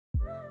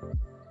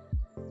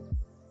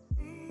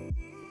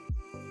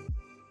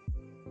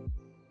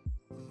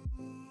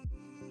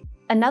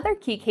Another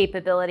key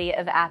capability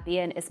of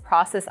Appian is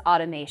process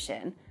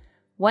automation.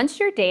 Once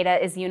your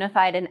data is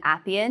unified in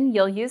Appian,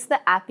 you'll use the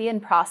Appian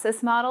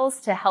process models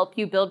to help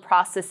you build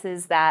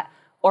processes that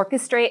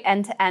orchestrate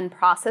end-to-end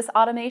process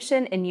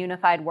automation in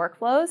unified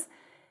workflows,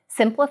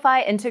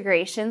 simplify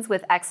integrations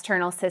with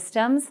external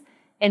systems,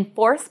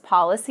 enforce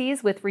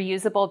policies with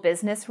reusable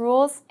business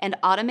rules, and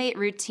automate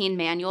routine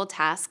manual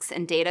tasks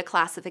in data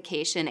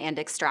classification and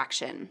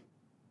extraction.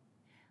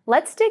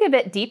 Let's dig a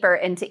bit deeper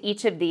into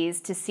each of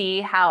these to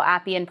see how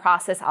Appian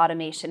process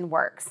automation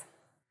works.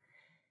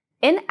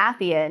 In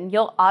Appian,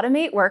 you'll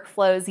automate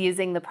workflows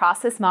using the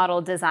process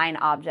model design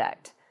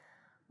object.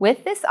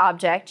 With this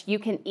object, you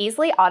can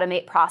easily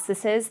automate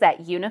processes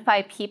that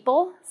unify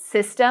people,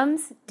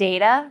 systems,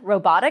 data,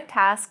 robotic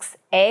tasks,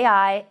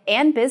 AI,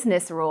 and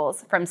business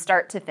rules from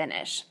start to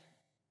finish.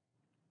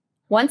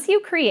 Once you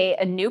create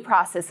a new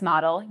process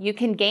model, you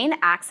can gain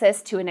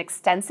access to an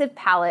extensive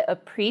palette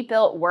of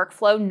pre-built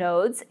workflow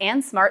nodes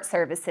and smart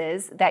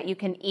services that you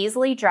can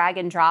easily drag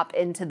and drop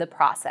into the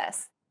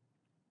process.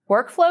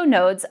 Workflow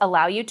nodes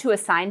allow you to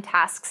assign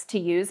tasks to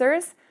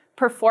users,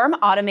 perform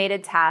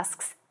automated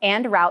tasks,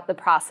 and route the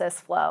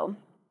process flow.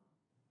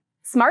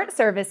 Smart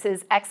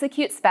services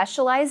execute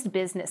specialized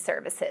business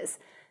services.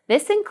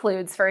 This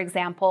includes, for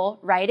example,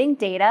 writing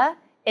data,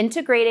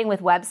 integrating with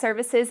web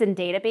services and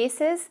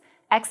databases,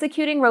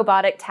 executing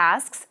robotic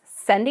tasks,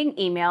 sending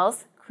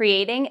emails,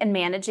 creating and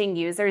managing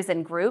users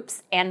and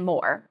groups, and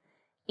more.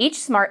 Each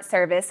smart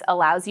service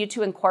allows you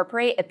to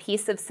incorporate a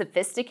piece of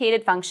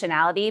sophisticated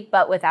functionality,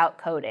 but without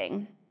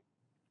coding.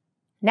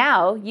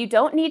 Now, you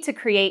don't need to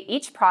create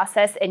each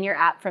process in your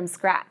app from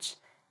scratch.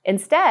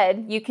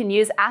 Instead, you can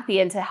use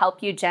Appian to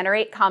help you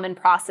generate common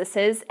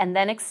processes and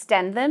then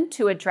extend them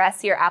to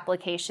address your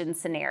application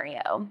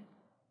scenario.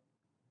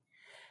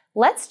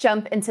 Let's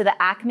jump into the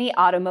Acme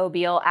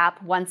Automobile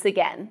app once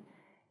again.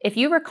 If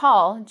you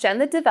recall, Jen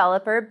the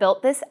developer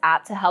built this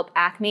app to help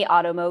Acme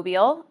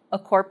Automobile, a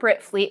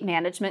corporate fleet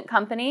management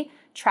company,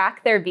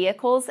 track their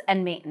vehicles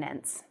and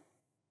maintenance.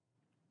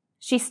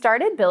 She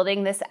started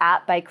building this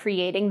app by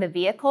creating the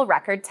vehicle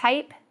record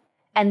type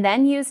and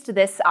then used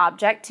this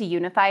object to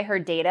unify her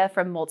data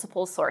from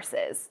multiple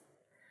sources.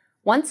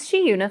 Once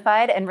she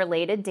unified and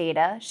related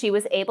data, she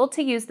was able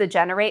to use the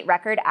Generate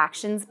Record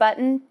Actions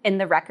button in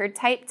the record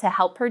type to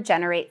help her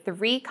generate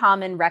 3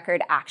 common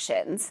record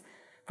actions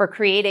for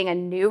creating a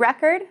new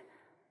record,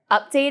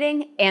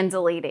 updating, and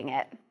deleting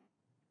it.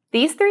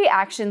 These 3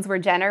 actions were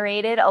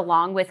generated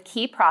along with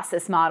key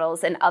process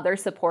models and other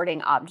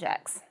supporting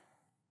objects.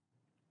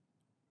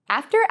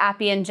 After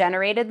Appian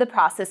generated the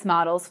process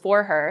models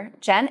for her,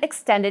 Jen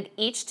extended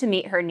each to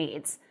meet her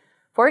needs.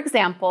 For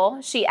example,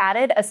 she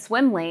added a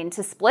swim lane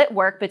to split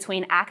work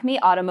between Acme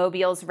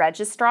Automobile's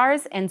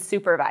registrars and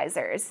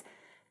supervisors,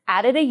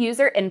 added a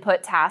user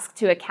input task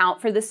to account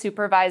for the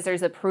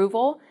supervisor's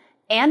approval,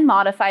 and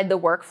modified the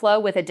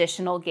workflow with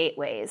additional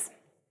gateways.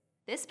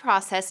 This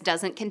process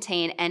doesn't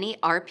contain any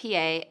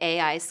RPA,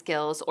 AI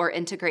skills, or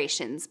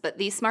integrations, but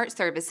these smart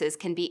services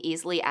can be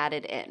easily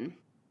added in.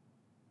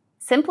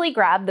 Simply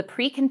grab the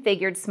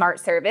pre-configured smart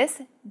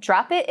service,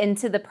 drop it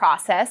into the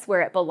process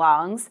where it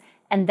belongs,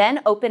 and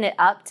then open it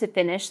up to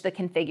finish the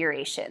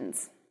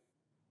configurations.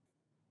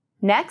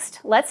 Next,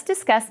 let's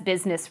discuss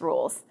business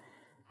rules.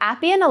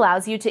 Appian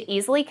allows you to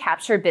easily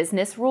capture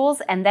business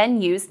rules and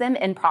then use them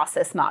in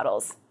process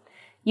models.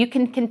 You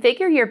can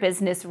configure your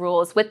business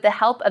rules with the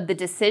help of the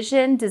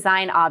decision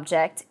design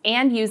object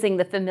and using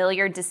the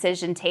familiar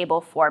decision table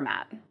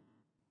format.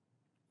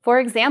 For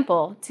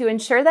example, to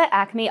ensure that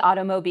Acme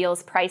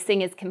Automobile's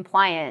pricing is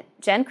compliant,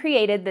 Jen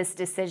created this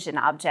decision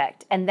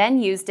object and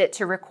then used it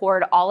to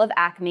record all of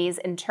Acme's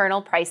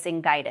internal pricing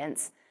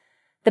guidance.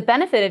 The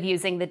benefit of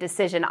using the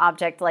decision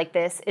object like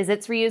this is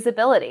its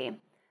reusability.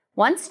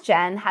 Once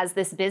Jen has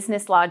this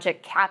business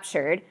logic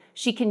captured,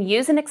 she can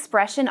use an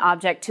expression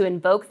object to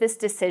invoke this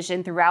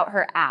decision throughout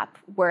her app,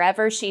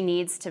 wherever she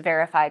needs to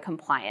verify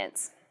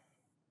compliance.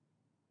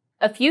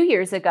 A few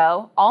years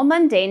ago, all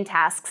mundane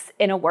tasks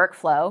in a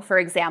workflow, for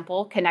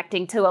example,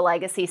 connecting to a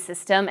legacy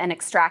system and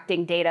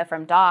extracting data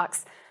from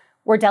docs,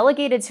 were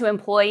delegated to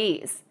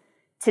employees.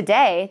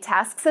 Today,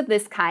 tasks of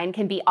this kind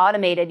can be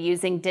automated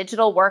using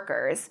digital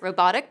workers,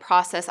 robotic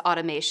process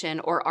automation,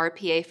 or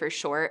RPA for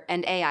short,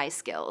 and AI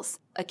skills,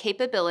 a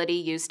capability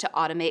used to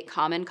automate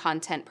common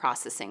content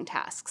processing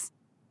tasks.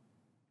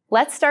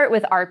 Let's start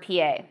with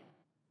RPA.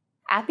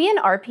 Appian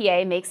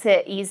RPA makes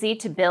it easy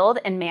to build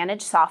and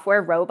manage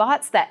software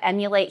robots that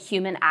emulate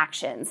human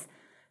actions.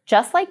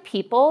 Just like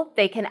people,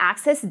 they can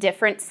access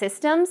different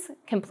systems,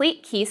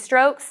 complete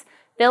keystrokes,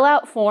 fill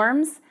out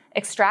forms,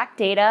 extract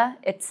data,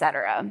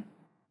 etc.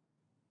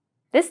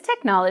 This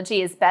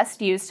technology is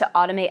best used to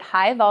automate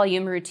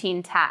high-volume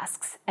routine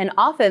tasks, and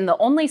often the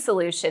only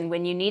solution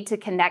when you need to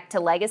connect to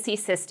legacy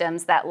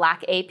systems that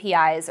lack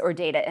APIs or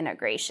data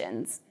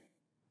integrations.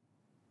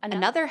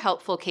 Another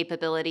helpful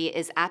capability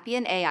is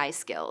Appian AI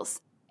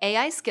skills.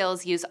 AI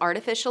skills use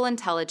artificial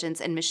intelligence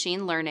and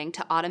machine learning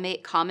to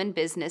automate common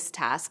business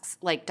tasks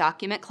like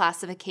document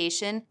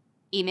classification,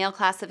 email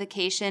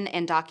classification,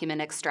 and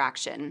document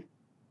extraction.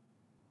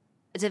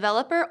 A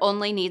developer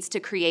only needs to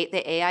create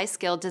the AI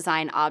skill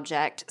design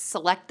object,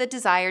 select the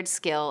desired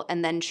skill,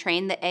 and then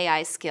train the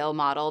AI skill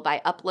model by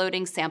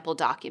uploading sample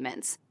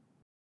documents.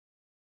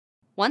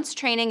 Once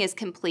training is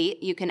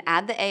complete, you can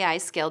add the AI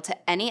skill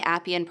to any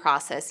Appian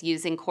process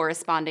using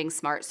corresponding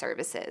smart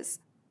services.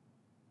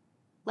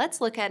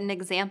 Let's look at an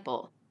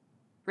example.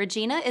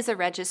 Regina is a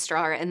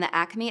registrar in the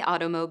Acme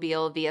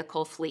automobile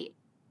vehicle fleet.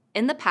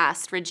 In the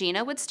past,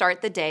 Regina would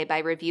start the day by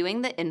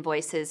reviewing the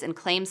invoices and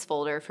claims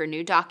folder for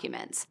new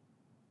documents.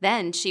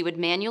 Then she would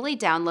manually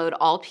download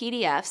all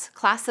PDFs,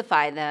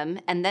 classify them,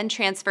 and then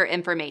transfer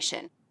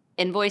information,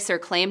 invoice or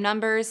claim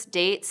numbers,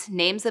 dates,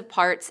 names of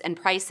parts, and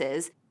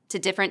prices to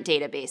different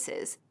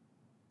databases.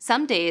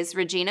 Some days,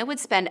 Regina would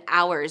spend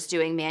hours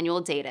doing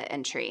manual data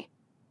entry.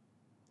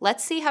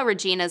 Let's see how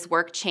Regina's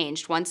work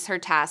changed once her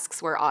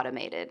tasks were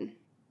automated.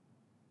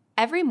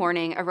 Every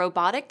morning, a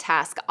robotic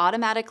task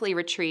automatically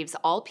retrieves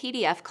all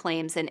PDF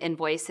claims and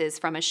invoices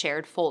from a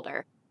shared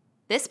folder.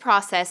 This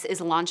process is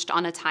launched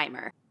on a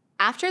timer.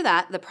 After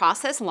that, the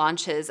process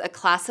launches a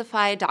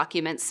Classify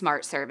Document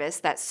Smart service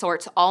that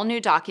sorts all new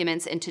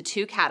documents into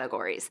two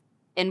categories,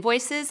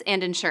 invoices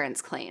and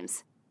insurance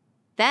claims.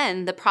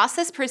 Then, the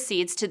process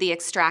proceeds to the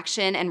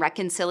extraction and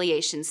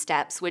reconciliation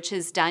steps, which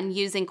is done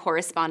using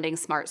corresponding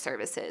smart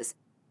services.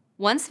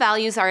 Once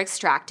values are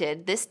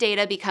extracted, this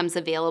data becomes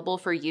available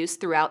for use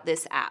throughout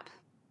this app.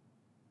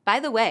 By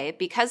the way,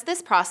 because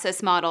this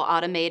process model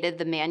automated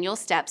the manual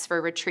steps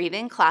for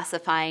retrieving,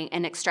 classifying,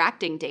 and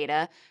extracting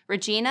data,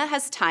 Regina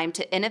has time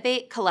to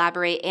innovate,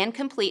 collaborate, and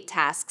complete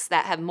tasks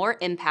that have more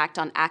impact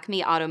on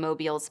Acme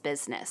Automobile's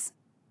business.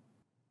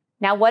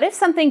 Now, what if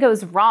something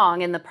goes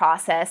wrong in the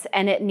process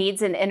and it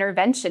needs an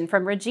intervention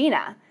from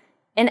Regina?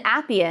 In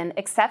Appian,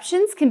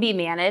 exceptions can be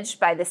managed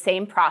by the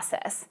same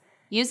process.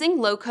 Using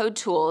low-code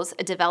tools,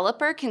 a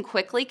developer can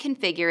quickly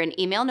configure an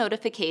email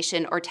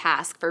notification or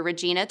task for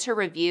Regina to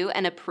review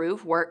and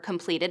approve work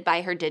completed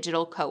by her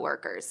digital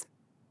coworkers.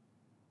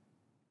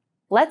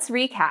 Let's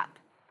recap.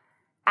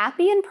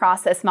 Appian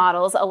process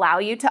models allow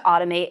you to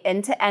automate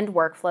end-to-end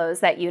workflows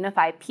that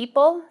unify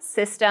people,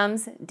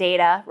 systems,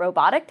 data,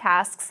 robotic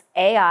tasks,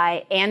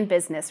 AI, and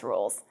business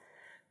rules.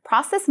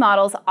 Process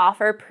models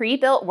offer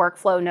pre-built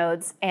workflow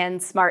nodes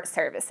and smart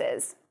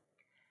services.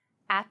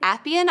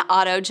 Appian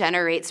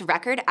auto-generates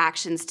record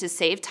actions to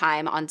save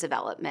time on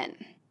development.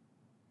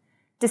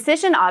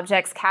 Decision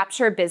objects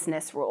capture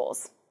business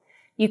rules.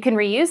 You can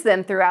reuse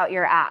them throughout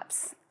your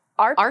apps.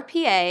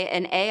 RPA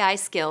and AI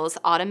skills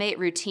automate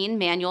routine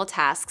manual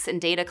tasks in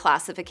data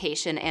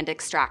classification and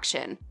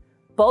extraction.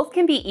 Both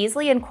can be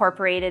easily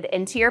incorporated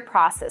into your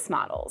process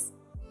models.